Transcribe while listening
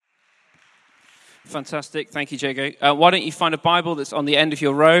Fantastic. Thank you, Jago. Why don't you find a Bible that's on the end of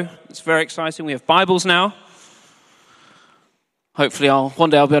your row? It's very exciting. We have Bibles now. Hopefully,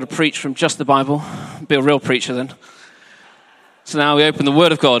 one day I'll be able to preach from just the Bible. Be a real preacher then. So now we open the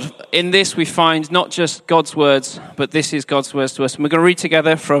Word of God. In this, we find not just God's words, but this is God's words to us. And we're going to read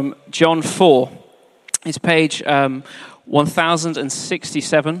together from John 4. It's page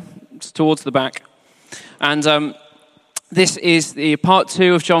 1067. It's towards the back. And this is the part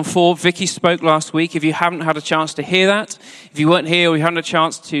 2 of John 4. Vicky spoke last week. If you haven't had a chance to hear that, if you weren't here or you haven't had a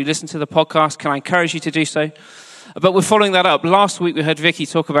chance to listen to the podcast, can I encourage you to do so? But we're following that up. Last week we heard Vicky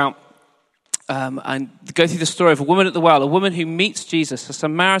talk about and go through the story of a woman at the well, a woman who meets Jesus, a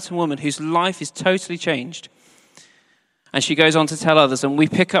Samaritan woman whose life is totally changed. And she goes on to tell others, and we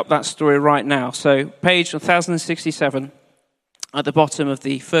pick up that story right now. So page 1067, at the bottom of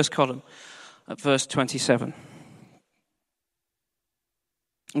the first column, at verse 27.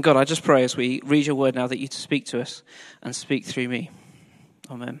 And God, I just pray as we read your word now that you speak to us and speak through me.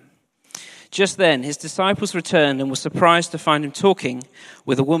 Amen. Just then, his disciples returned and were surprised to find him talking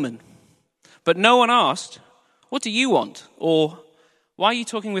with a woman. But no one asked, "What do you want?" or "Why are you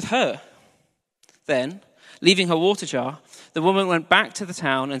talking with her?" Then, leaving her water jar, the woman went back to the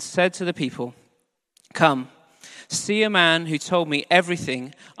town and said to the people, "Come, see a man who told me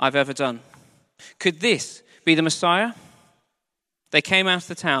everything I've ever done. Could this be the Messiah?" They came out of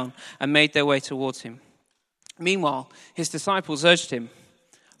the town and made their way towards him. Meanwhile, his disciples urged him,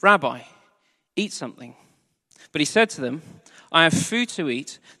 "Rabbi, eat something." But he said to them, "I have food to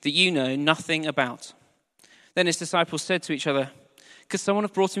eat that you know nothing about." Then his disciples said to each other, "Could someone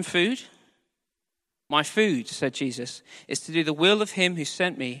have brought him food?" "My food," said Jesus, "is to do the will of him who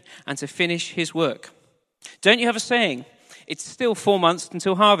sent me and to finish his work. Don't you have a saying, 'It's still 4 months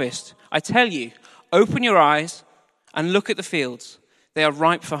until harvest'? I tell you, open your eyes and look at the fields. They are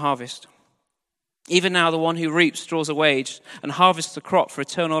ripe for harvest. Even now the one who reaps draws a wage and harvests a crop for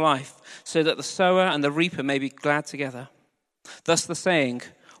eternal life, so that the sower and the reaper may be glad together. Thus the saying,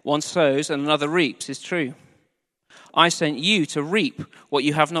 'One sows and another reaps,' is true. I sent you to reap what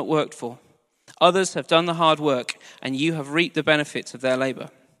you have not worked for. Others have done the hard work, and you have reaped the benefits of their labor."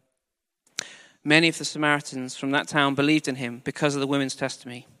 Many of the Samaritans from that town believed in him because of the women's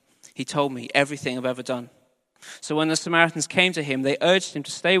testimony. "He told me everything I've ever done." So when the Samaritans came to him, they urged him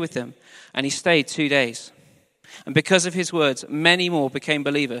to stay with them, and he stayed 2 days. And because of his words, many more became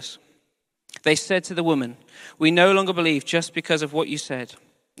believers. They said to the woman, "We no longer believe just because of what you said.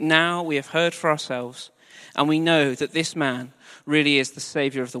 Now we have heard for ourselves, and we know that this man really is the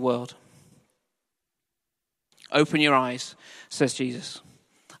Savior of the world." "Open your eyes," says Jesus,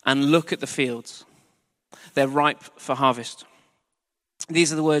 "and look at the fields. They're ripe for harvest."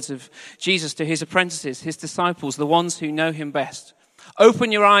 These are the words of Jesus to his apprentices, his disciples, the ones who know him best.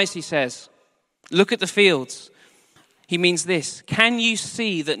 Open your eyes, he says. Look at the fields. He means this: can you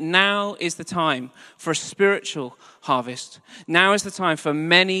see that now is the time for a spiritual harvest? Now is the time for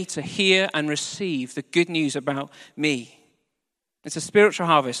many to hear and receive the good news about me. It's a spiritual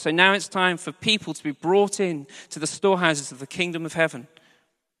harvest. So now it's time for people to be brought in to the storehouses of the kingdom of heaven,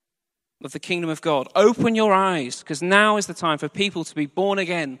 of the kingdom of God. Open your eyes, because now is the time for people to be born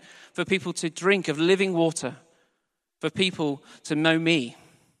again, for people to drink of living water, for people to know me.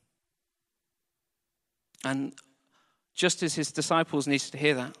 And just as his disciples needed to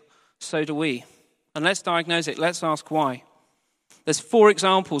hear that, so do we. And let's diagnose it. Let's ask why. There's 4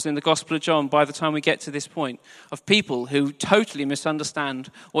 examples in the Gospel of John by the time we get to this point of people who totally misunderstand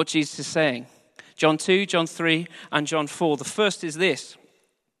what Jesus is saying. John 2, John 3, and John 4. The first is this.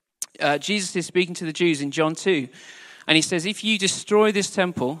 Jesus is speaking to the Jews in John 2, and he says, "If you destroy this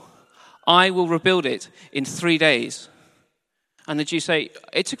temple, I will rebuild it in 3 days." And the Jews say,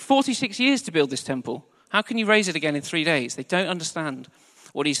 "It took 46 years to build this temple. How can you raise it again in 3 days?" They don't understand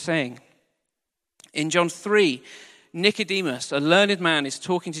what he's saying. In John 3, Nicodemus, a learned man, is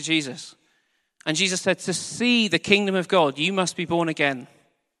talking to Jesus. And Jesus said, "To see the kingdom of God, you must be born again."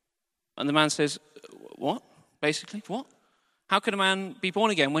 And the man says, "What? Basically, what? How can a man be born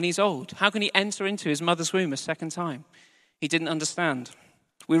again when he's old? How can he enter into his mother's womb a second time?" He didn't understand.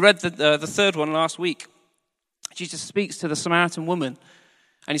 We read the third one last week. Jesus speaks to the Samaritan woman,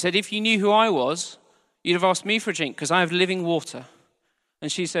 and he said, "If you knew who I was, you'd have asked me for a drink, because I have living water."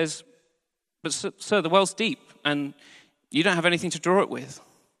 And she says, "But sir, the well's deep, and you don't have anything to draw it with."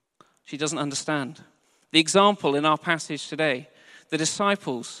 She doesn't understand. The example in our passage today, the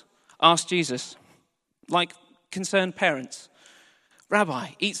disciples asked Jesus, like concerned parents,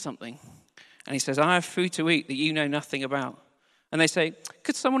 "Rabbi, eat something." And he says, "I have food to eat that you know nothing about." And they say,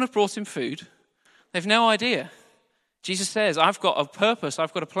 "Could someone have brought him food?" They have no idea. Jesus says, "I've got a purpose,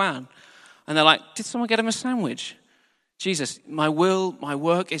 I've got a plan. And they're like, did someone get him a sandwich? Jesus, my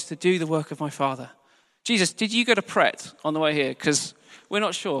work is to do the work of my Father. Jesus, did you go to Pret on the way here? Because we're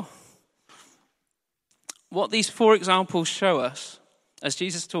not sure. What these 4 examples show us as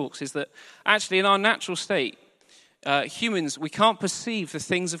Jesus talks is that actually in our natural state, humans, we can't perceive the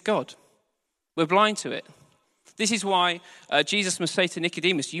things of God. We're blind to it. This is why Jesus must say to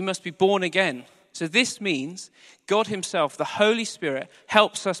Nicodemus, you must be born again. So this means God himself, the Holy Spirit,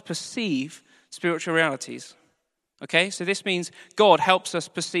 helps us perceive spiritual realities. Okay, so this means God helps us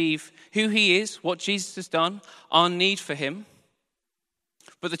perceive who he is, what Jesus has done, our need for him.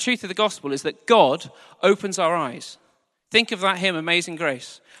 But the truth of the gospel is that God opens our eyes. Think of that hymn, Amazing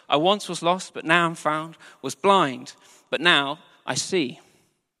Grace. I once was lost, but now I'm found, was blind, but now I see.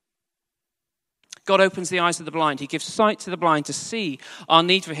 God opens the eyes of the blind. He gives sight to the blind to see our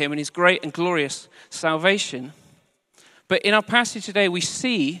need for him and his great and glorious salvation. But in our passage today, we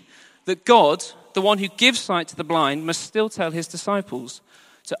see that God, the one who gives sight to the blind, must still tell his disciples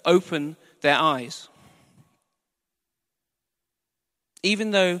to open their eyes.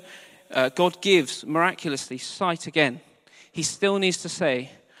 Even though God gives miraculously sight again, he still needs to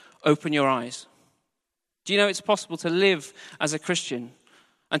say, open your eyes. Do you know it's possible to live as a Christian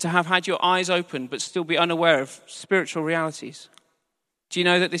and to have had your eyes open but still be unaware of spiritual realities? Do you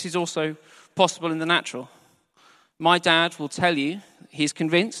know that this is also possible in the natural? My dad will tell you he's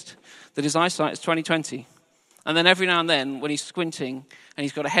convinced that his eyesight is 20/20. And then every now and then when he's squinting and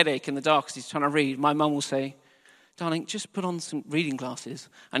he's got a headache in the dark because he's trying to read, my mum will say, darling, just put on some reading glasses.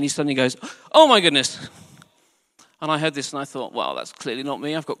 And he suddenly goes, oh my goodness. And I heard this and I thought, well, that's clearly not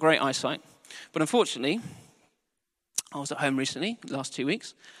me. I've got great eyesight. But unfortunately, I was at home recently, last 2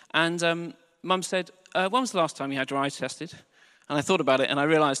 weeks, and Mum said, when was the last time you had your eyes tested? And I thought about it and I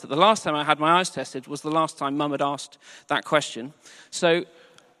realized that the last time I had my eyes tested was the last time Mum had asked that question. So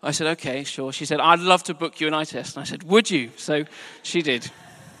I said, okay, sure. She said, I'd love to book you an eye test. And I said, would you? So she did.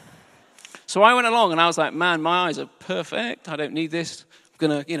 So I went along and I was like, man, my eyes are perfect. I don't need this. I'm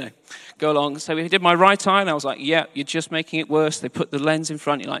going to, go along. So we did my right eye and I was like, yeah, you're just making it worse. They put the lens in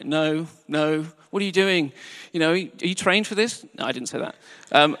front. You're like, no. What are you doing? Are you trained for this? No, I didn't say that.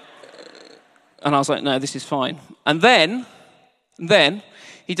 And I was like, no, this is fine. And then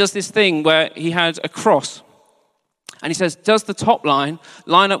he does this thing where he had a cross. And he says, does the top line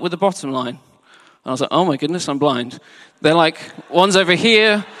up with the bottom line? And I was like, oh my goodness, I'm blind. They're like, one's over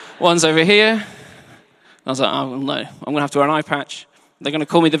here, one's over here. And I was like, oh no, I'm going to have to wear an eye patch. They're going to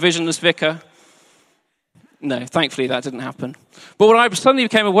call me the visionless vicar. No, thankfully that didn't happen. But what I suddenly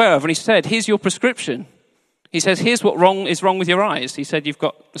became aware of, and he said, here's your prescription. He says, here's what is wrong with your eyes. He said, you've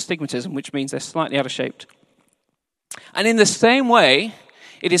got astigmatism, which means they're slightly out of shape. And in the same way,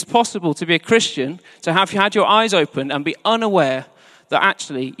 it is possible to be a Christian, to have had your eyes open and be unaware that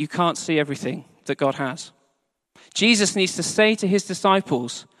actually you can't see everything that God has. Jesus needs to say to his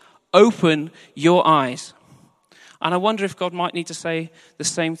disciples, open your eyes. And I wonder if God might need to say the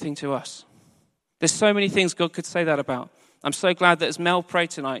same thing to us. There's so many things God could say that about. I'm so glad that as Mel prayed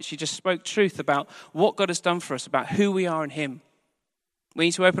tonight, she just spoke truth about what God has done for us, about who we are in him. We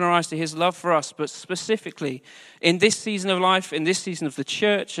need to open our eyes to his love for us, but specifically in this season of life, in this season of the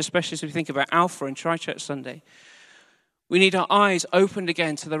church, especially as we think about Alpha and Tri-Church Sunday, we need our eyes opened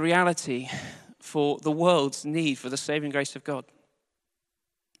again to the reality for the world's need for the saving grace of God.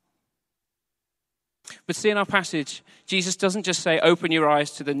 But see, in our passage, Jesus doesn't just say, open your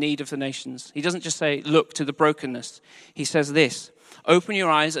eyes to the need of the nations. He doesn't just say, look to the brokenness. He says this, open your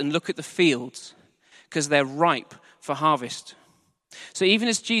eyes and look at the fields because they're ripe for harvest. So even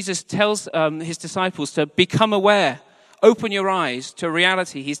as Jesus tells his disciples to become aware, open your eyes to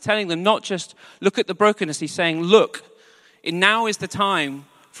reality, he's telling them not just look at the brokenness, he's saying, look, now is the time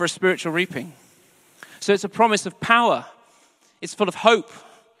for a spiritual reaping. So it's a promise of power. It's full of hope.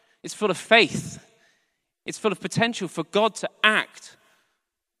 It's full of faith. It's full of potential for God to act.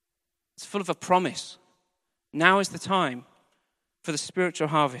 It's full of a promise. Now is the time for the spiritual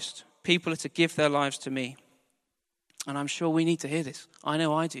harvest. People are to give their lives to me. And I'm sure we need to hear this. I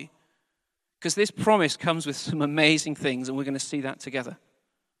know I do. Because this promise comes with some amazing things, and we're going to see that together.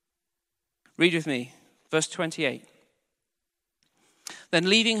 Read with me, verse 28. Then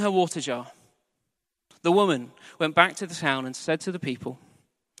leaving her water jar, the woman went back to the town and said to the people,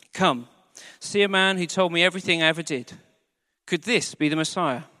 come, see a man who told me everything I ever did. Could this be the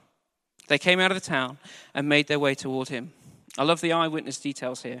Messiah? They came out of the town and made their way toward him. I love the eyewitness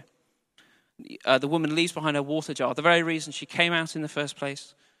details here. The woman leaves behind her water jar. The very reason she came out in the first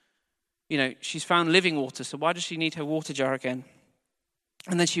place. She's found living water, so why does she need her water jar again?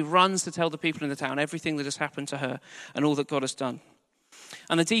 And then she runs to tell the people in the town everything that has happened to her and all that God has done.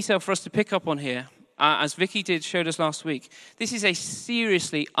 And the detail for us to pick up on here, as Vicky showed us last week, this is a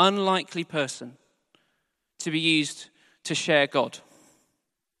seriously unlikely person to be used to share God.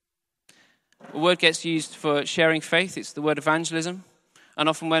 The word gets used for sharing faith. It's the word evangelism. And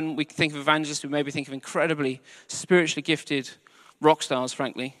often when we think of evangelists, we maybe think of incredibly spiritually gifted rock stars,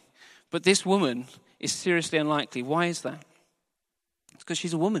 frankly. But this woman is seriously unlikely. Why is that? It's because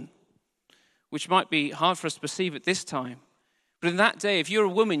she's a woman, which might be hard for us to perceive at this time. But in that day, if you're a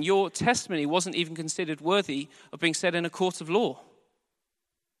woman, your testimony wasn't even considered worthy of being said in a court of law.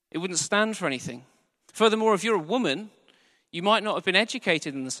 It wouldn't stand for anything. Furthermore, if you're a woman, you might not have been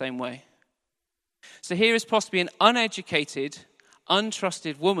educated in the same way. So here is possibly an uneducated,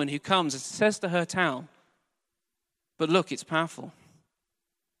 untrusted woman who comes and says to her town, but look, it's powerful.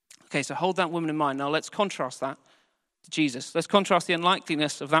 Okay, so hold that woman in mind. Now let's contrast that to Jesus. Let's contrast the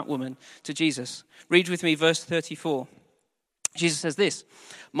unlikeliness of that woman to Jesus. Read with me verse 34. Jesus says this,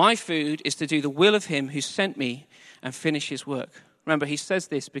 my food is to do the will of him who sent me and finish his work. Remember, he says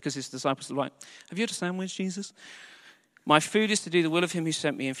this because his disciples are like, have you had a sandwich, Jesus? My food is to do the will of him who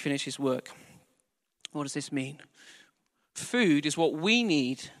sent me and finish his work. What does this mean? Food is what we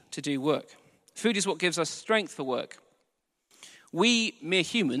need to do work. Food is what gives us strength for work. We, mere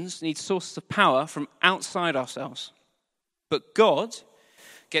humans, need sources of power from outside ourselves. But God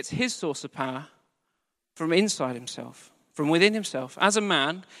gets his source of power from inside himself, from within himself. As a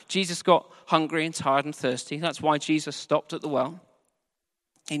man, Jesus got hungry and tired and thirsty. That's why Jesus stopped at the well.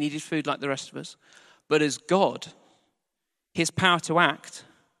 He needed food like the rest of us. But as God, his power to act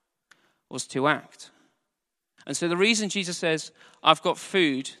was to act. And so the reason Jesus says, I've got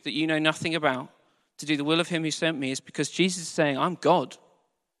food that you know nothing about to do the will of him who sent me is because Jesus is saying, I'm God.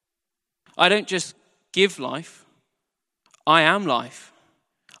 I don't just give life. I am life.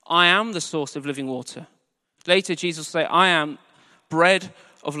 I am the source of living water. Later, Jesus will say, I am bread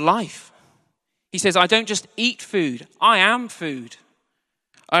of life. He says, I don't just eat food. I am food.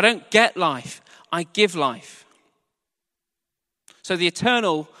 I don't get life. I give life. So the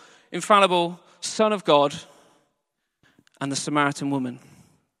eternal, infallible Son of God and the Samaritan woman.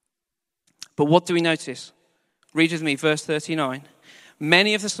 But what do we notice? Read with me, verse 39.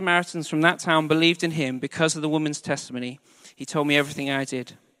 Many of the Samaritans from that town believed in him because of the woman's testimony. He told me everything I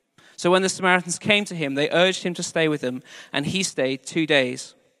did. So when the Samaritans came to him, they urged him to stay with them, and he stayed 2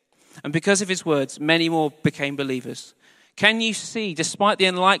 days. And because of his words, many more became believers. Can you see, despite the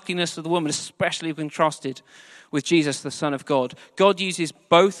unlikeliness of the woman, especially contrasted with Jesus, the Son of God, God uses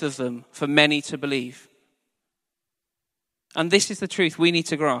both of them for many to believe. And this is the truth we need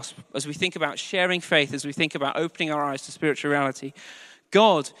to grasp as we think about sharing faith, as we think about opening our eyes to spiritual reality.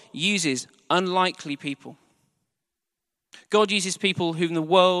 God uses unlikely people. God uses people whom the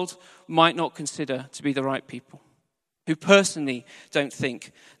world might not consider to be the right people, who personally don't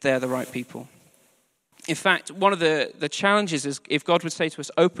think they're the right people. In fact, one of the challenges is if God would say to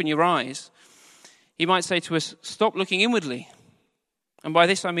us, open your eyes, he might say to us, stop looking inwardly. And by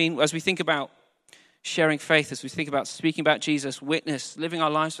this I mean, as we think about sharing faith, as we think about speaking about Jesus, witness, living our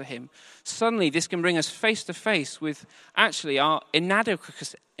lives for him, suddenly this can bring us face to face with actually our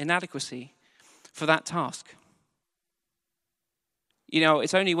inadequacy for that task. You know,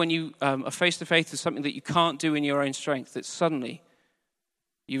 it's only when you are face to face with something that you can't do in your own strength that suddenly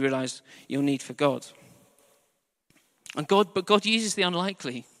you realize your need for God. But God uses the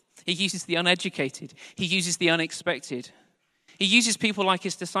unlikely. He uses the uneducated. He uses the unexpected. He uses people like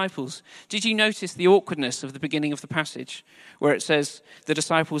his disciples. Did you notice the awkwardness of the beginning of the passage where it says the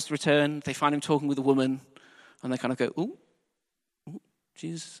disciples return, they find him talking with a woman, and they kind of go, ooh,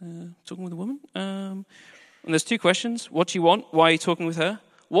 Jesus talking with a woman? And there's two questions. What do you want? Why are you talking with her?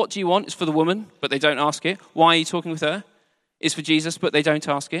 What do you want is for the woman, but they don't ask it. Why are you talking with her? Is for Jesus, but they don't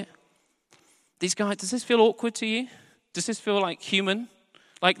ask it. These guys, does this feel awkward to you? Does this feel like human?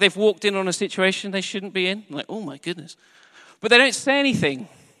 Like they've walked in on a situation they shouldn't be in? Like, oh my goodness. But they don't say anything.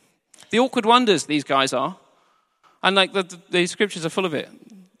 The awkward wonders these guys are. And like the scriptures are full of it,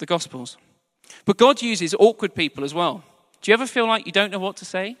 the Gospels. But God uses awkward people as well. Do you ever feel like you don't know what to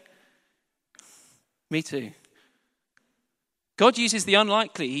say? Me too. God uses the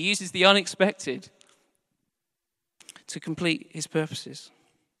unlikely. He uses the unexpected to complete his purposes.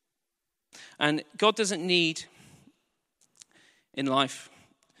 And God doesn't need in life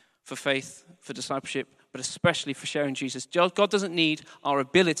for faith, for discipleship, but especially for sharing Jesus. God doesn't need our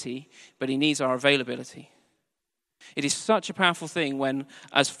ability, but he needs our availability. It is such a powerful thing when,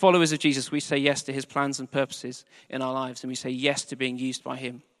 as followers of Jesus, we say yes to his plans and purposes in our lives, and we say yes to being used by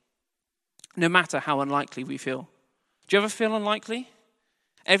him, no matter how unlikely we feel. Do you ever feel unlikely?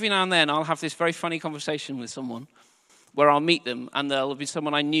 Every now and then I'll have this very funny conversation with someone, where I'll meet them, and there'll be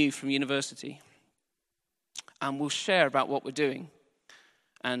someone I knew from university. And we'll share about what we're doing.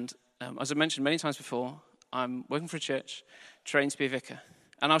 And as I mentioned many times before, I'm working for a church, trained to be a vicar.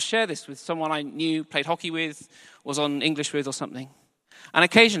 And I'll share this with someone I knew, played hockey with, was on English with or something. And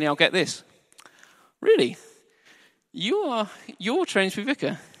occasionally I'll get this. Really? You're trained to be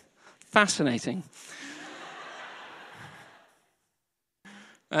vicar? Fascinating.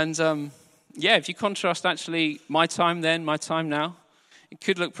 And if you contrast actually my time then, my time now, it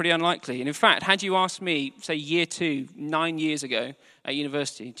could look pretty unlikely. And in fact, had you asked me, say, year 2, 9 years ago at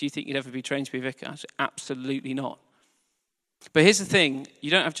university, do you think you'd ever be trained to be a vicar? I said, absolutely not. But here's the thing. You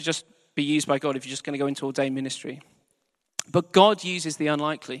don't have to just be used by God if you're just going to go into ordained ministry. But God uses the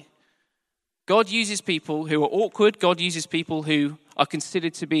unlikely. God uses people who are awkward. God uses people who are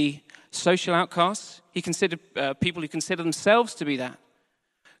considered to be social outcasts. He considered people who consider themselves to be that.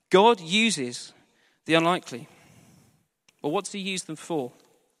 God uses the unlikely. Well, what does he use them for?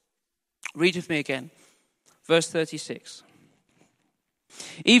 Read with me again. Verse 36.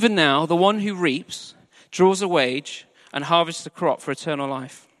 Even now, the one who reaps draws a wage and harvests a crop for eternal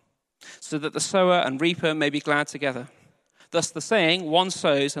life, so that the sower and reaper may be glad together. Thus the saying, one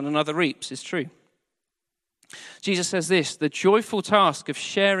sows and another reaps, is true. Jesus says this, the joyful task of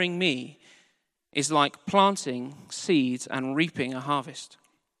sharing me is like planting seeds and reaping a harvest.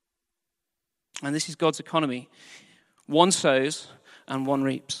 And this is God's economy. One sows and one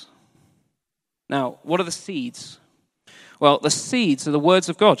reaps. Now, what are the seeds? Well, the seeds are the words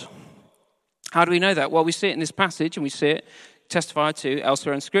of God. How do we know that? Well, we see it in this passage, and we see it testified to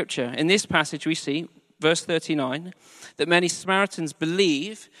elsewhere in Scripture. In this passage, we see, verse 39, that many Samaritans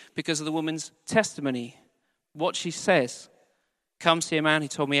believe because of the woman's testimony. What she says, come see a man who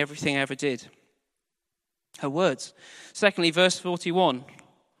told me everything I ever did. Her words. Secondly, verse 41.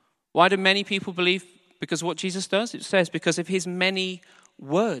 Why do many people believe? Because of what Jesus does? It says because of his many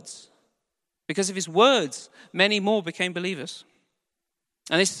words. Because of his words, many more became believers.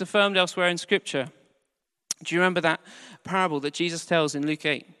 And this is affirmed elsewhere in Scripture. Do you remember that parable that Jesus tells in Luke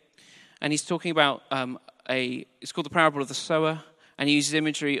 8? And he's talking about it's called the parable of the sower, and he uses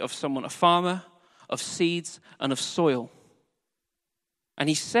imagery of someone, a farmer, of seeds, and of soil. And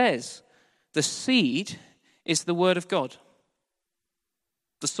he says the seed is the word of God.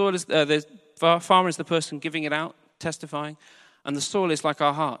 The soil is the farmer is the person giving it out, testifying, and the soil is like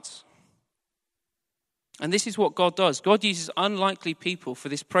our hearts. And this is what God does. God uses unlikely people for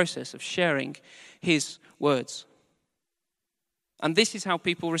this process of sharing his words. And this is how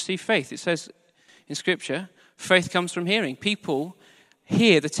people receive faith. It says in Scripture, faith comes from hearing. People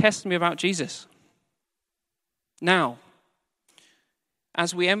hear the testimony about Jesus. Now,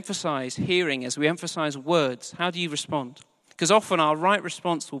 as we emphasize hearing, as we emphasize words, how do you respond? Because often our right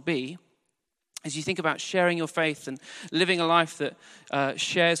response will be, as you think about sharing your faith and living a life that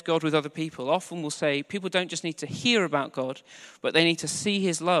shares God with other people, often we'll say people don't just need to hear about God, but they need to see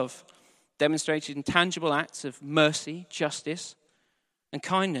his love demonstrated in tangible acts of mercy, justice, and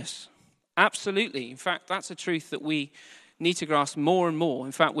kindness. Absolutely. In fact, that's a truth that we need to grasp more and more.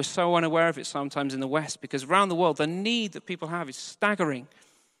 In fact, we're so unaware of it sometimes in the West, because around the world, the need that people have is staggering.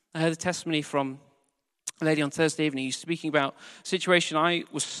 I heard a testimony from a lady on Thursday evening who's speaking about a situation I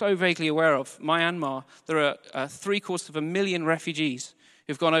was so vaguely aware of. Myanmar, there are 750,000 refugees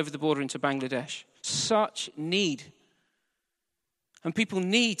who've gone over the border into Bangladesh. Such need. And people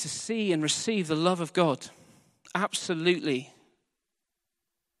need to see and receive the love of God. Absolutely.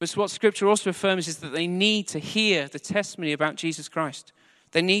 But what Scripture also affirms is that they need to hear the testimony about Jesus Christ.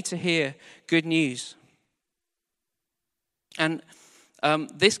 They need to hear good news. And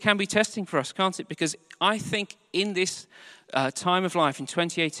this can be testing for us, can't it? Because I think in this time of life, in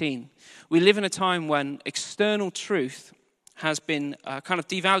 2018, we live in a time when external truth has been kind of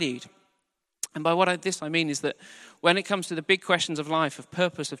devalued. And by this I mean is that when it comes to the big questions of life, of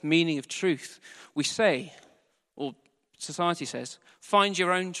purpose, of meaning, of truth, we say, or society says, find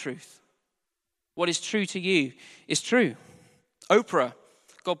your own truth. What is true to you is true. Oprah,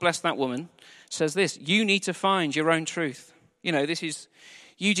 God bless that woman, says this, you need to find your own truth. You know, this is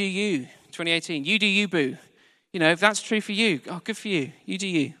you do you, 2018. You do you, boo. You know, if that's true for you, oh, good for you. You do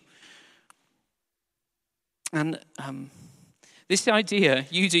you. And this idea,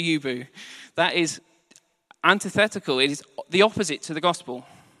 you do you, boo, that is antithetical. It is the opposite to the gospel.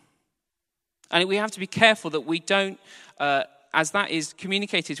 And we have to be careful that we don't, as that is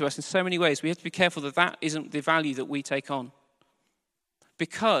communicated to us in so many ways, we have to be careful that that isn't the value that we take on.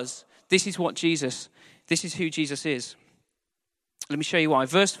 Because this is who Jesus is. Let me show you why.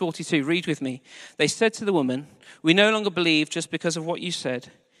 Verse 42, read with me. They said to the woman, we no longer believe just because of what you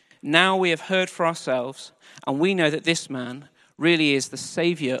said. Now we have heard for ourselves, and we know that this man really is the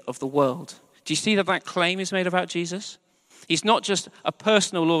Savior of the world. Do you see that claim is made about Jesus? He's not just a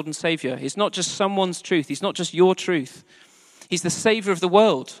personal Lord and Savior. He's not just someone's truth. He's not just your truth. He's the Savior of the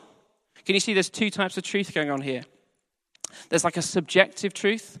world. Can you see there's two types of truth going on here? There's like a subjective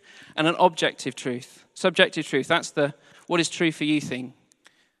truth and an objective truth. Subjective truth, that's the what is true for you thing.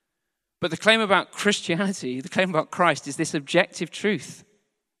 But the claim about Christianity, the claim about Christ, is this objective truth.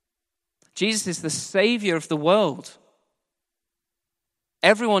 Jesus is the Savior of the world.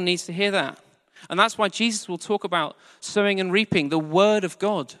 Everyone needs to hear that. And that's why Jesus will talk about sowing and reaping, the word of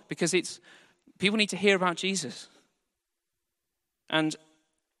God, because people need to hear about Jesus. And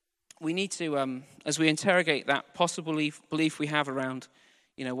we need to, as we interrogate that possible belief we have around,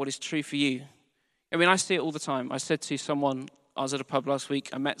 what is true for you. I mean, I see it all the time. I said to someone, I was at a pub last week,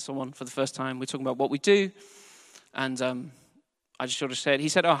 I met someone for the first time, we're talking about what we do, and I just sort of said, he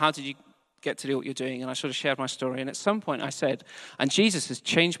said, oh, how did you get to do what you're doing? And I sort of shared my story, and at some point I said, and Jesus has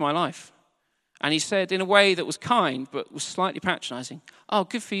changed my life. And he said, in a way that was kind, but was slightly patronizing, oh,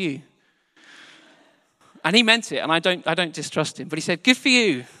 good for you. And he meant it, and I don't distrust him, but he said, good for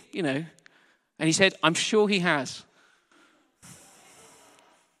you, and he said, I'm sure he has.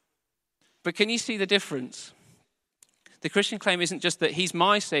 But can you see the difference? The Christian claim isn't just that he's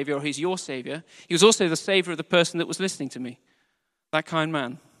my Savior or he's your Savior. He was also the Savior of the person that was listening to me, that kind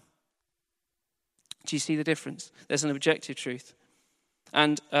man. Do you see the difference? There's an objective truth.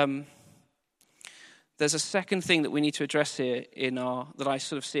 And there's a second thing that we need to address here that I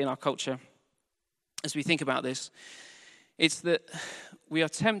sort of see in our culture as we think about this. It's that we are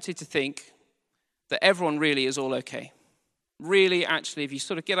tempted to think that everyone really is all okay. Really, actually, if you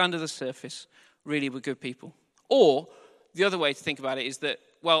sort of get under the surface, really we're good people. Or the other way to think about it is that,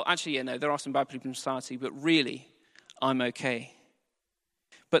 well, actually, there are some bad people in society, but really, I'm okay.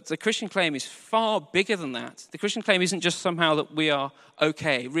 But the Christian claim is far bigger than that. The Christian claim isn't just somehow that we are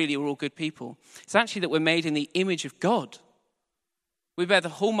okay, really we're all good people. It's actually that we're made in the image of God. We bear the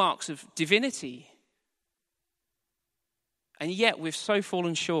hallmarks of divinity. And yet we've so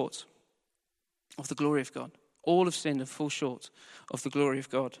fallen short of the glory of God. All have sinned and fall short of the glory of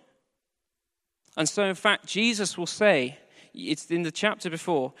God. And so, in fact, Jesus will say, it's in the chapter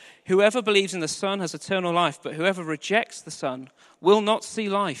before, whoever believes in the Son has eternal life, but whoever rejects the Son will not see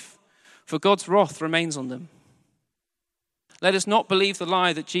life, for God's wrath remains on them. Let us not believe the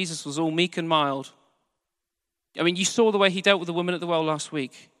lie that Jesus was all meek and mild. I mean, you saw the way he dealt with the woman at the well last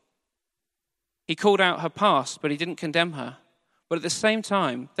week. He called out her past, but he didn't condemn her. But at the same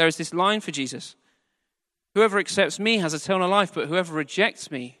time, there is this line for Jesus. Whoever accepts me has eternal life, but whoever rejects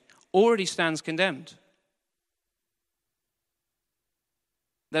me already stands condemned.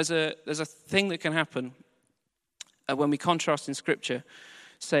 There's a thing that can happen when we contrast in Scripture,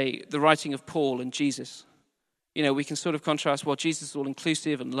 say, the writing of Paul and Jesus. We can sort of contrast, well, Jesus is all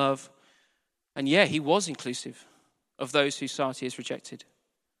inclusive and love. And yeah, he was inclusive of those whose society is rejected.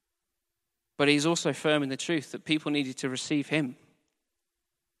 But he's also firm in the truth that people needed to receive him.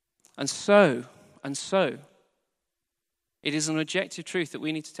 And so, it is an objective truth that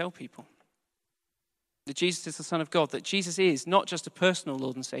we need to tell people. That Jesus is the Son of God, that Jesus is not just a personal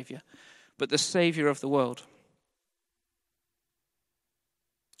Lord and Savior, but the Savior of the world.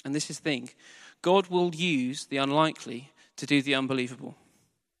 And this is the thing, God will use the unlikely to do the unbelievable.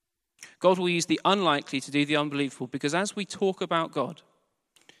 God will use the unlikely to do the unbelievable, because as we talk about God,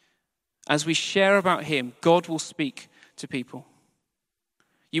 as we share about him, God will speak to people.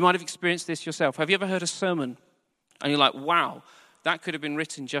 You might have experienced this yourself. Have you ever heard a sermon and you're like, wow, that could have been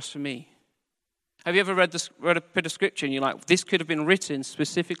written just for me? Have you ever read a bit of scripture and you're like, this could have been written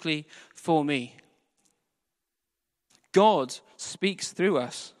specifically for me? God speaks through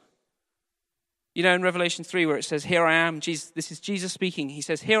us. In Revelation 3 where it says, here I am, Jesus, this is Jesus speaking. He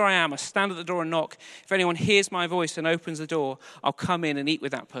says, here I am, I stand at the door and knock. If anyone hears my voice and opens the door, I'll come in and eat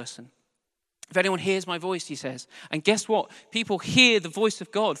with that person. If anyone hears my voice, he says. And guess what? People hear the voice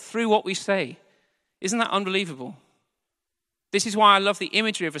of God through what we say. Isn't that unbelievable? This is why I love the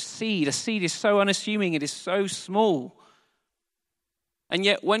imagery of a seed. A seed is so unassuming, it is so small. And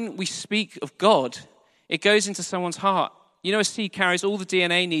yet when we speak of God, it goes into someone's heart. A seed carries all the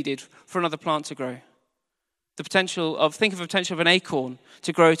DNA needed for another plant to grow. Think of the potential of an acorn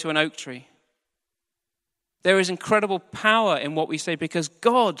to grow to an oak tree. There is incredible power in what we say because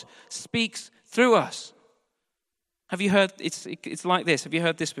God speaks through us. Have you heard, it's like this, have you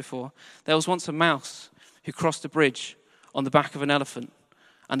heard this before? There was once a mouse who crossed a bridge on the back of an elephant,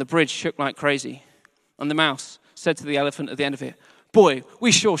 and the bridge shook like crazy. And the mouse said to the elephant at the end of it, boy,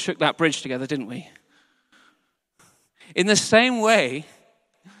 we sure shook that bridge together, didn't we? In the same way,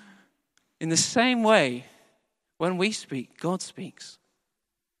 In the same way, when we speak, God speaks.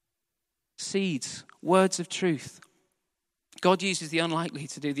 Seeds, words of truth. God uses the unlikely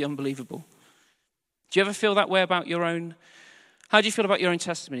to do the unbelievable. Do you ever feel that way about your own? How do you feel about your own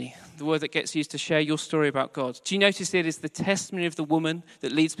testimony, the word that gets used to share your story about God? Do you notice it is the testimony of the woman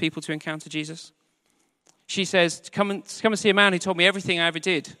that leads people to encounter Jesus? She says, come and see a man who told me everything I ever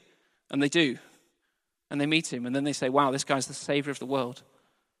did. And they do. And they meet him. And then they say, wow, this guy's the savior of the world.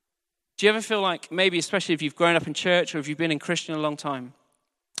 Do you ever feel like, maybe especially if you've grown up in church or if you've been in Christian a long time,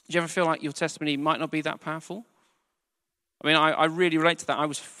 do you ever feel like your testimony might not be that powerful? I mean, I really relate to that. I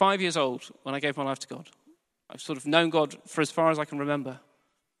was 5 years old when I gave my life to God. I've sort of known God for as far as I can remember.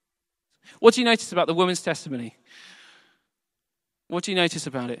 What do you notice about the woman's testimony? What do you notice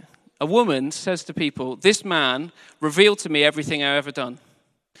about it? A woman says to people, this man revealed to me everything I've ever done.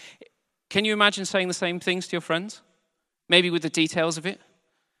 Can you imagine saying the same things to your friends? Maybe with the details of it.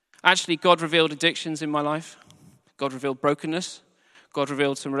 Actually, God revealed addictions in my life. God revealed brokenness. God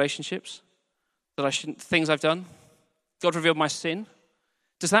revealed some relationships that I shouldn't, things I've done. God revealed my sin.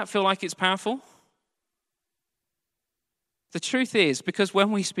 Does that feel like it's powerful? The truth is, because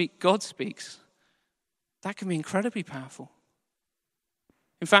when we speak, God speaks. That can be incredibly powerful.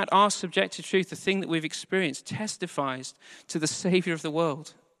 In fact, our subjective truth, the thing that we've experienced, testifies to the Savior of the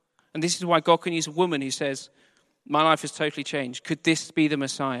world. And this is why God can use a woman who says, my life has totally changed. Could this be the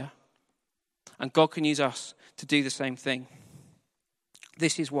Messiah? And God can use us to do the same thing.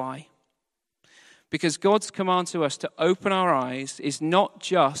 This is why. Because God's command to us to open our eyes is not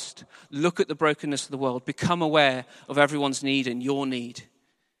just look at the brokenness of the world, become aware of everyone's need and your need.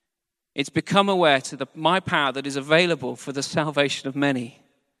 It's become aware to my power that is available for the salvation of many.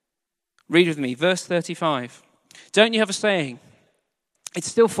 Read with me, verse 35. Don't you have a saying? It's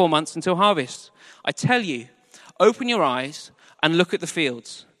still 4 months until harvest. I tell you, open your eyes and look at the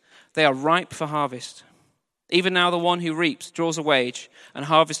fields. They are ripe for harvest. Even now the one who reaps draws a wage and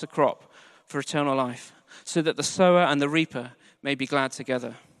harvests a crop for eternal life, so that the sower and the reaper may be glad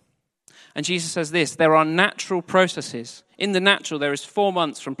together. And Jesus says this, there are natural processes. In the natural, there is 4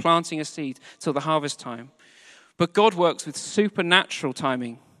 months from planting a seed till the harvest time. But God works with supernatural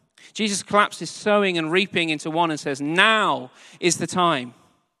timing. Jesus collapses sowing and reaping into one and says, now is the time.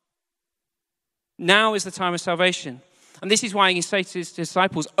 Now is the time of salvation. And this is why he says to his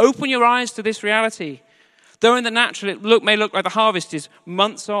disciples, open your eyes to this reality. Though in the natural it may look like the harvest is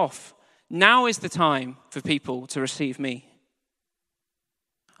months off, now is the time for people to receive me.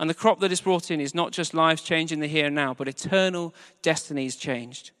 And the crop that is brought in is not just lives changing the here and now, but eternal destinies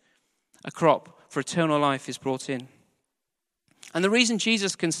changed. A crop for eternal life is brought in. And the reason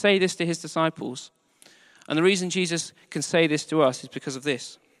Jesus can say this to his disciples, and the reason Jesus can say this to us is because of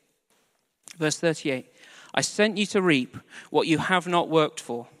this. Verse 38, I sent you to reap what you have not worked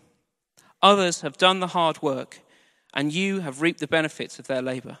for. Others have done the hard work, and you have reaped the benefits of their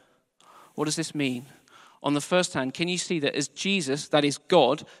labor. What does this mean? On the first hand, can you see that as Jesus, that is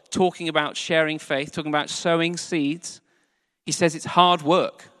God, talking about sharing faith, talking about sowing seeds, he says it's hard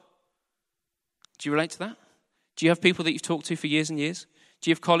work. Do you relate to that? Do you have people that you've talked to for years and years? Do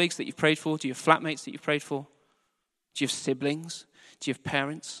you have colleagues that you've prayed for? Do you have flatmates that you've prayed for? Do you have siblings? Do you have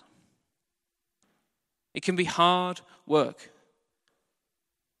parents? It can be hard work.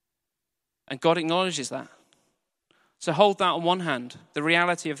 And God acknowledges that. So hold that on one hand, the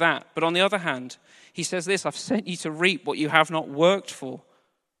reality of that. But on the other hand, he says this, I've sent you to reap what you have not worked for.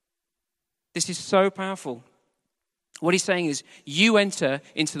 This is so powerful. What he's saying is, you enter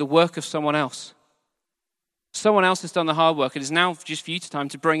into the work of someone else. Someone else has done the hard work. It is now just for you time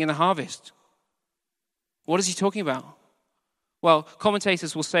to bring in the harvest. What is he talking about? Well,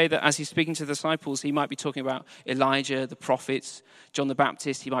 commentators will say that as he's speaking to the disciples, he might be talking about Elijah, the prophets, John the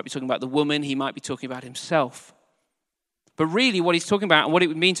Baptist. He might be talking about the woman. He might be talking about himself. But really what he's talking about and what it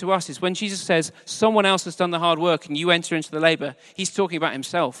would mean to us is when Jesus says someone else has done the hard work and you enter into the labor, he's talking about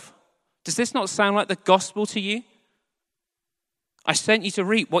himself. Does this not sound like the gospel to you? I sent you to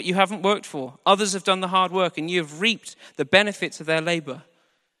reap what you haven't worked for. Others have done the hard work and you have reaped the benefits of their labor.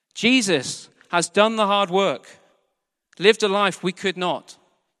 Jesus has done the hard work, lived a life we could not,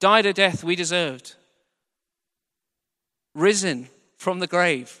 died a death we deserved, risen from the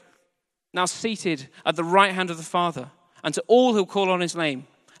grave, now seated at the right hand of the Father. And to all who call on his name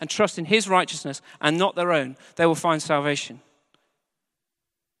and trust in his righteousness and not their own, they will find salvation.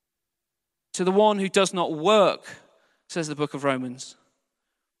 To the one who does not work, says the book of Romans,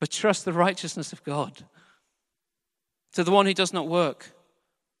 but trust the righteousness of God. To the one who does not work.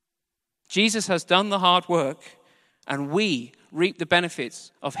 Jesus has done the hard work and we reap the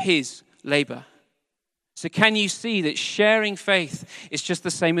benefits of his labor. So can you see that sharing faith is just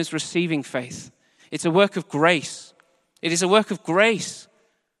the same as receiving faith? It's a work of grace. It is a work of grace.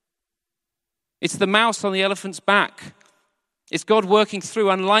 It's the mouse on the elephant's back. It's God working through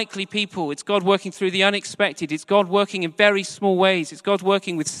unlikely people. It's God working through the unexpected. It's God working in very small ways. It's God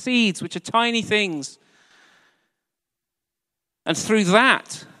working with seeds, which are tiny things. And through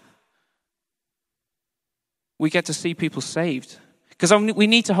that, we get to see people saved. Because we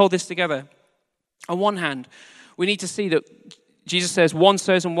need to hold this together. On one hand, we need to see that Jesus says one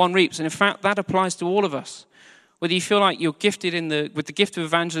sows and one reaps. And in fact, that applies to all of us. Whether you feel like you're gifted with the gift of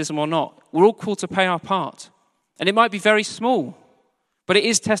evangelism or not, we're all called to play our part. And it might be very small, but it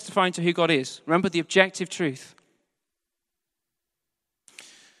is testifying to who God is. Remember the objective truth.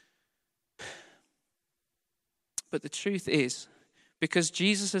 But the truth is, because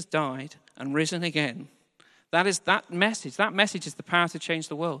Jesus has died and risen again, that message is the power to change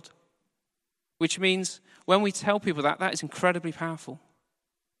the world. Which means when we tell people that is incredibly powerful.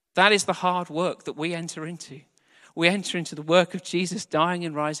 That is the hard work that we enter into. We enter into the work of Jesus dying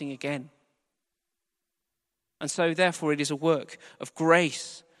and rising again. And so, therefore, it is a work of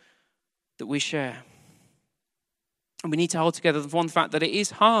grace that we share. And we need to hold together the one fact that it is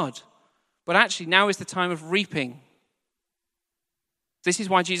hard. But actually, now is the time of reaping. This is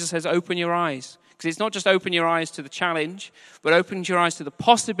why Jesus says, open your eyes. Because it's not just open your eyes to the challenge, but open your eyes to the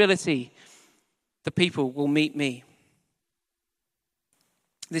possibility that people will meet me.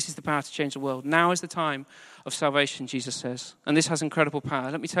 This is the power to change the world. Now is the time of salvation, Jesus says. And this has incredible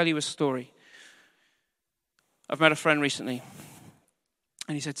power. Let me tell you a story. I've met a friend recently.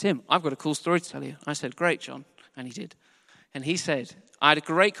 And he said, Tim, I've got a cool story to tell you. I said, great, John. And he did. And he said, I had a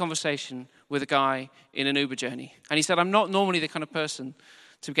great conversation with a guy in an Uber journey. And he said, I'm not normally the kind of person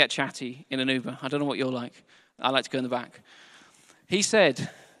to get chatty in an Uber. I don't know what you're like. I like to go in the back. He said,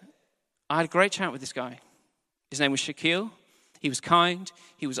 I had a great chat with this guy. His name was Shaquille. He was kind.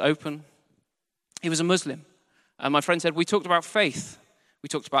 He was open. He was a Muslim. And my friend said, we talked about faith. We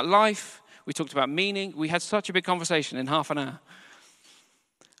talked about life. We talked about meaning. We had such a big conversation in half an hour.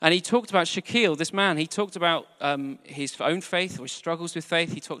 And he talked about Shaquille, this man. He talked about his own faith or his struggles with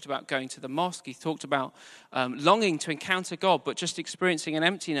faith. He talked about going to the mosque. He talked about longing to encounter God, but just experiencing an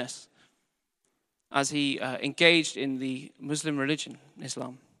emptiness as he engaged in the Muslim religion,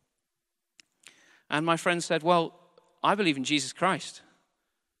 Islam. And my friend said, well, I believe in Jesus Christ.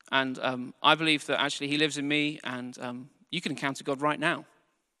 And I believe that actually he lives in me and you can encounter God right now.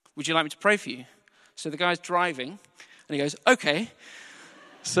 Would you like me to pray for you? So the guy's driving and he goes, okay.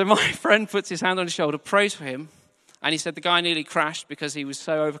 So my friend puts his hand on his shoulder, prays for him. And he said the guy nearly crashed because he was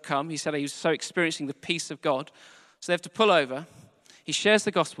so overcome. He said he was so experiencing the peace of God. So they have to pull over. He shares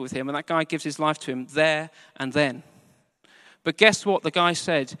the gospel with him and that guy gives his life to him there and then. But guess what the guy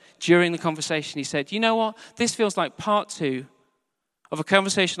said during the conversation? He said, you know what? This feels like part 2 of a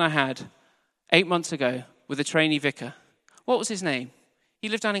conversation I had 8 months ago with a trainee vicar. What was his name? He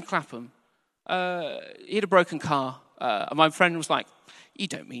lived down in Clapham. He had a broken car. And my friend was like, you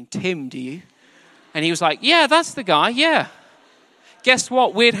don't mean Tim, do you? And he was like, yeah, that's the guy, yeah. Guess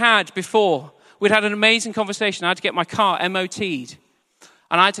what we'd had before? We'd had an amazing conversation. I had to get my car MOT'd.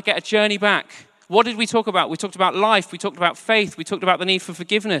 And I had to get a journey back. What did we talk about? We talked about life. We talked about faith. We talked about the need for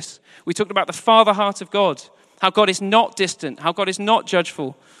forgiveness. We talked about the Father heart of God. How God is not distant. How God is not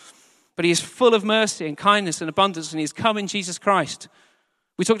judgeful. But he is full of mercy and kindness and abundance. And he has come in Jesus Christ.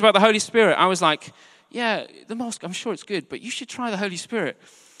 We talked about the Holy Spirit. I was like, yeah, the mosque, I'm sure it's good, but you should try the Holy Spirit.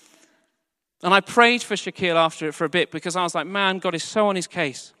 And I prayed for Shaquille after it for a bit because I was like, man, God is so on his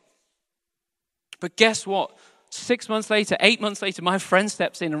case. But guess what? 6 months later, 8 months later, my friend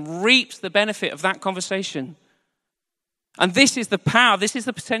steps in and reaps the benefit of that conversation. And this is the power, this is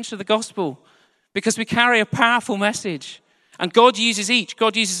the potential of the gospel because we carry a powerful message. And God uses each.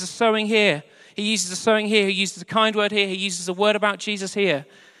 God uses a sowing here. He uses a sowing here. He uses a kind word here. He uses a word about Jesus here.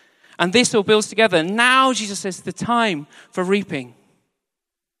 And this all builds together. Now, Jesus says, the time for reaping.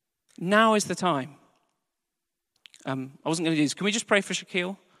 Now is the time. I wasn't going to do this. Can we just pray for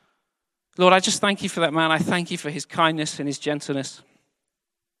Shaquille? Lord, I just thank you for that man. I thank you for his kindness and his gentleness.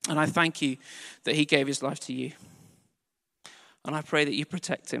 And I thank you that he gave his life to you. And I pray that you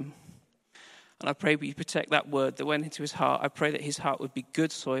protect him. And I pray that you protect that word that went into his heart. I pray that his heart would be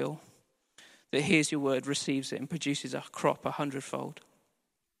good soil, that hears your word, receives it, and produces a crop 100-fold.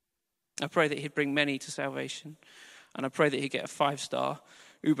 I pray that he'd bring many to salvation. And I pray that he'd get a 5-star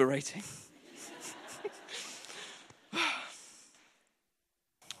Uber rating.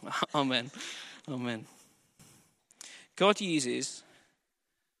 Amen. Amen. God uses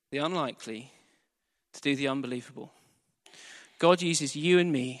the unlikely to do the unbelievable. God uses you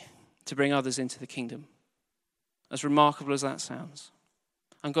and me to bring others into the kingdom. as remarkable as that sounds.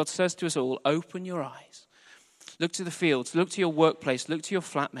 And God says to us all, open your eyes. Look to the fields, look to your workplace, look to your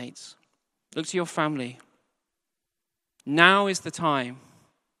flatmates, look to your family. Now is the time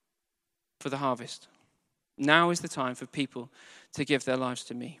for the harvest. Now is the time for people to give their lives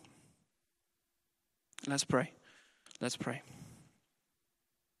to me. Let's pray. Let's pray.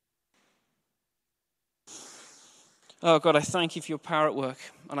 Oh God, I thank you for your power at work.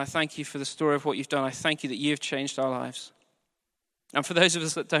 And I thank you for the story of what you've done. I thank you that you've changed our lives. And for those of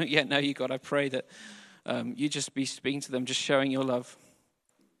us that don't yet know you, God, I pray that you just be speaking to them, just showing your love.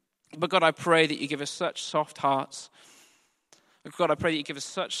 But God, I pray that you give us such soft hearts. God, I pray that you give us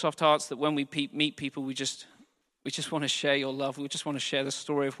such soft hearts that when we meet people, we just want to share your love. We just want to share the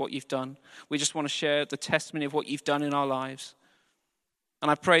story of what you've done. We just want to share the testimony of what you've done in our lives. And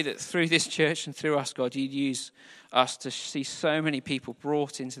I pray that through this church and through us, God, you'd use us to see so many people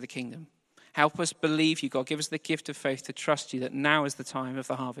brought into the kingdom. Help us believe you, God. Give us the gift of faith to trust you that now is the time of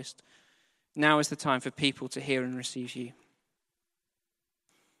the harvest. Now is the time for people to hear and receive you.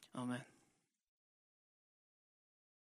 Amen.